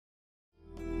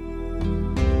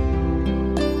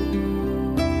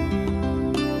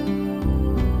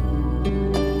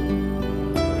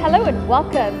and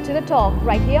welcome to the talk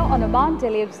right here on Oman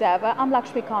Daily Observer. I'm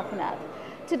Lakshmi Kampanath.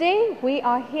 Today we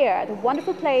are here, the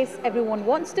wonderful place everyone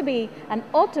wants to be and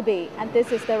ought to be, and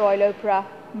this is the Royal Opera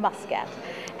Muscat.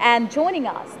 And joining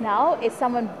us now is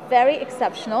someone very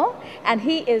exceptional, and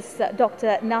he is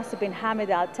Dr. Nasser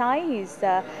Al Taee. He's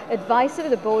the advisor to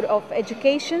the Board of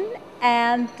Education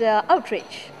and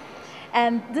Outreach.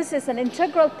 And this is an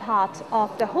integral part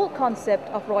of the whole concept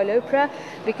of Royal Opera,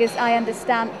 because I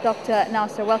understand, Dr.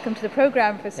 Nasser, welcome to the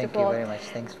program, first of all. Thank you very much.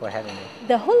 Thanks for having me.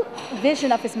 The whole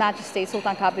vision of His Majesty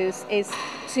Sultan Qaboos is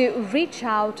to reach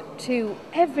out to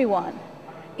everyone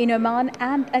in Oman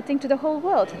and I think to the whole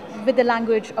world with the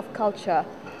language of culture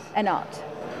and art.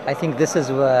 I think this is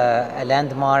a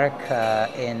landmark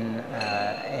in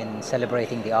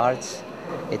celebrating the arts.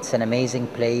 It's an amazing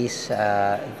place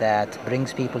that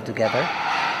brings people together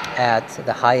at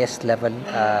the highest level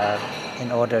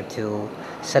in order to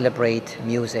celebrate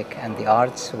music and the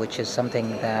arts, which is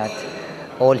something that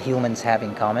all humans have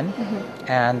in common.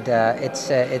 Mm-hmm. And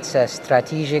it's a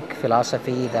strategic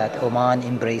philosophy that Oman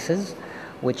embraces,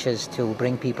 which is to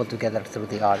bring people together through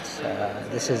the arts.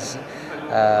 This is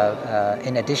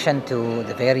in addition to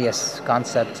the various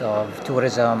concepts of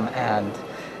tourism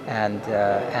and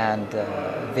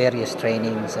various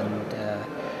trainings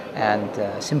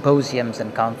and symposiums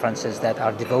and conferences that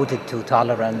are devoted to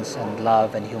tolerance and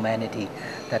love and humanity,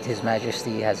 that His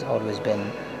Majesty has always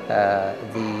been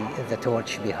the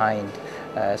torch behind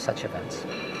such events.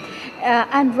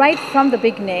 And right from the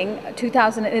beginning,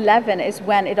 2011 is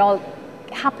when it all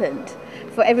happened,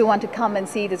 for everyone to come and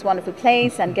see this wonderful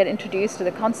place and get introduced to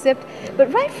the concept.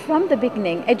 But right from the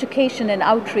beginning, education and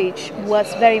outreach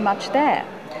was very much there.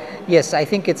 Yes, I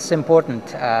think it's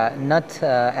important, not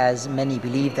as many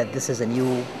believe that this is a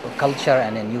new culture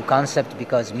and a new concept,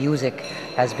 because music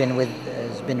has been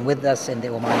with us in the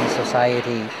Omani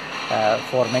society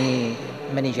for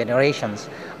many generations.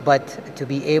 But to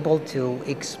be able to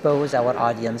expose our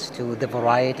audience to the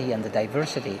variety and the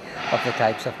diversity of the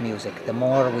types of music, the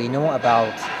more we know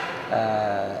about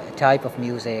a type of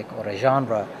music or a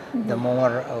genre, mm-hmm. the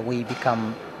more we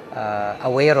become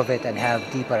aware of it and have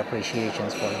deeper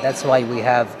appreciations for it. That's why we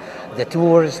have the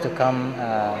tours to come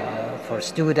for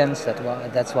students,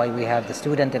 that's why we have the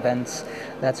student events,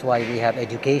 that's why we have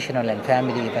educational and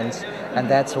family events, and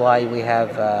that's why we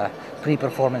have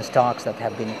pre-performance talks that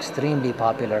have been extremely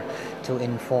popular to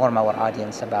inform our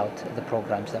audience about the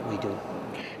programs that we do.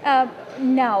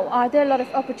 Now, are there a lot of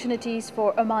opportunities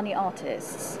for Omani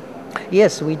artists?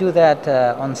 Yes, we do that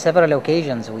on several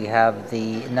occasions. We have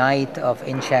the night of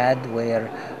Inshad, where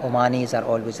Omanis are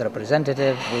always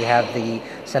representative. We have the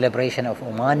celebration of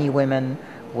Omani women,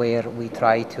 where we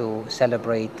try to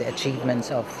celebrate the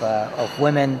achievements of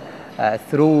women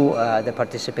through the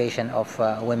participation of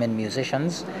women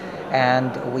musicians.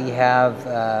 And we have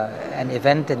an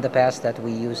event in the past that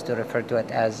we used to refer to it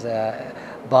as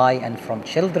by and from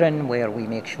children, where we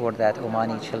make sure that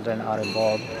Omani children are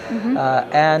involved, mm-hmm.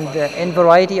 And in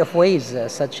variety of ways,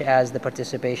 such as the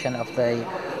participation of the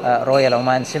Royal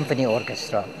Oman Symphony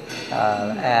Orchestra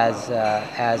as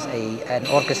an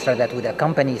orchestra that would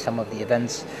accompany some of the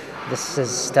events. This has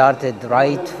started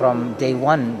right from day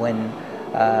one,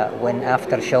 when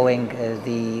after showing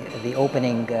the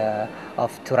opening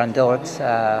of Turandot,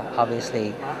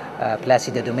 obviously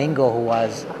Placido Domingo, who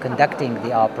was conducting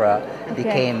the opera,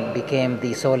 okay. became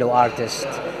the solo artist,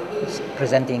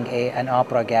 presenting an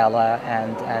opera gala,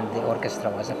 and the orchestra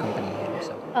was accompanying him.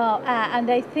 So. And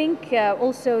I think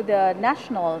also the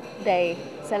National Day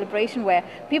celebration, where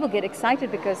people get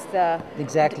excited because the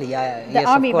yes,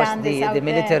 army of course, band the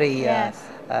military. Yes.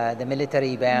 The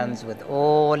military bands, with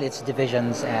all its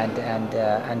divisions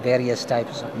and various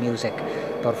types of music,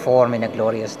 perform in a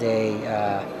glorious day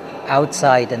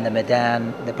outside in the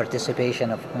Medan. The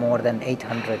participation of more than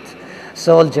 800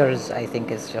 soldiers, I think,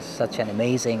 is just such an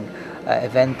amazing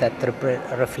event that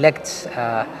reflects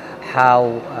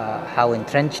how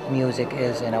entrenched music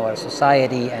is in our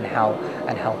society and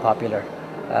how popular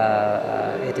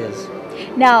it is.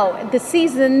 Now, the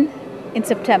season in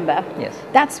September. Yes.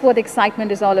 That's what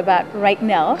excitement is all about right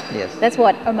now. Yes. That's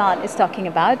what Oman is talking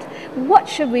about. What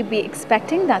should we be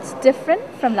expecting that's different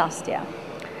from last year?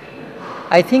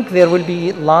 I think there will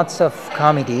be lots of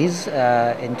comedies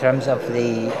in terms of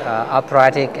the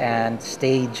operatic and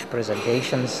stage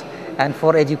presentations. And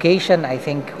for education, I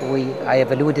think I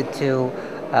have alluded to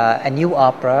a new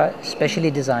opera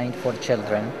specially designed for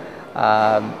children.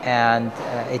 And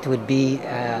it would be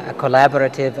a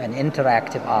collaborative and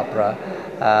interactive opera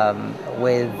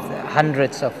with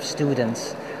hundreds of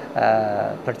students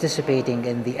participating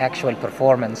in the actual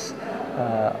performance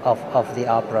of the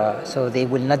opera. So they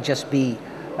will not just be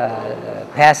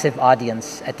passive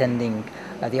audience attending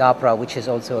the opera, which is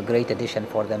also a great addition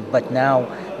for them. But now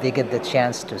they get the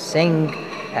chance to sing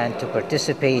and to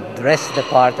participate, dress the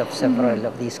part of several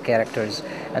of these characters,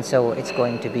 and so it's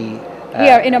going to be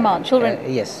here in Oman, children.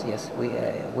 Yes.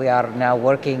 We are now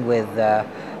working with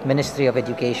Ministry of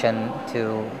Education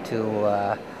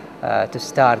to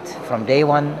start from day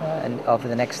one of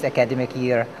the next academic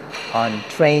year on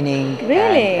training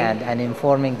and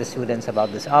informing the students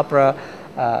about this opera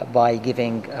by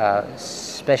giving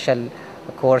special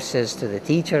courses to the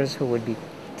teachers who would be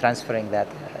transferring that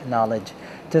knowledge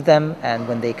to them, and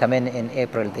when they come in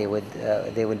April, they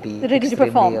will be ready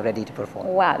to perform.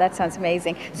 Wow, that sounds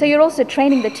amazing. So you're also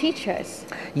training the teachers?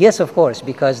 Yes, of course,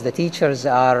 because the teachers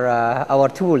are our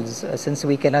tools. Since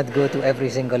we cannot go to every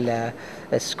single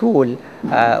school,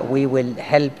 we will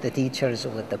help the teachers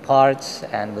with the parts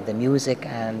and with the music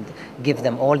and give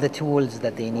them all the tools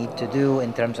that they need to do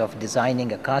in terms of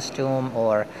designing a costume,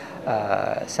 or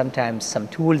sometimes some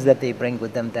tools that they bring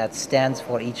with them that stands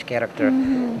for each character.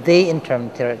 They in turn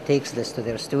takes this to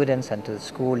their students and to the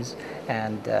schools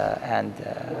and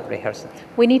rehearse it.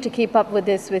 We need to keep up with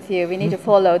this with you. We need to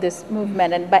follow this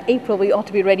movement, and by April we ought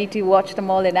to be ready to watch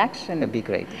them all in action. It'd be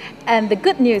great. And the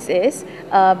good news is,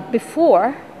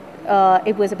 before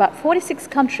it was about 46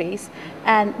 countries,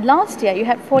 and last year you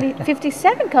had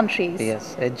 57 countries.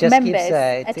 Yes, it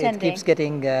just keeps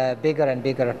getting bigger and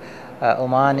bigger.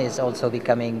 Oman is also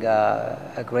becoming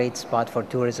a great spot for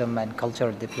tourism and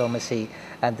cultural diplomacy,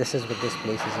 and this is what this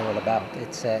place is all about.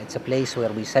 It's a place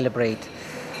where we celebrate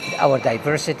our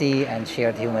diversity and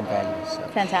shared human values. So.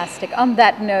 Fantastic. On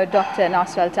that note, Dr.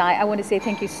 Nasser Al Taee, I want to say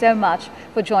thank you so much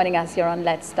for joining us here on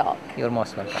Let's Talk. You're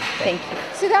most welcome. Thank you.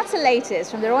 So that's the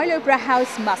latest from the Royal Opera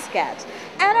House Muscat.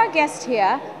 And our guest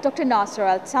here, Dr. Nasser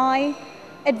Al Taee,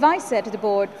 Advisor to the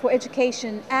Board for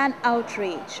Education and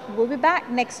Outreach. We'll be back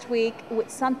next week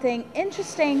with something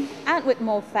interesting and with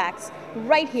more facts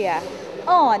right here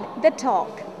on The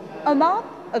Talk, Oman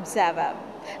Observer.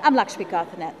 I'm Lakshmi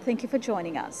Karthanet. Thank you for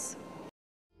joining us.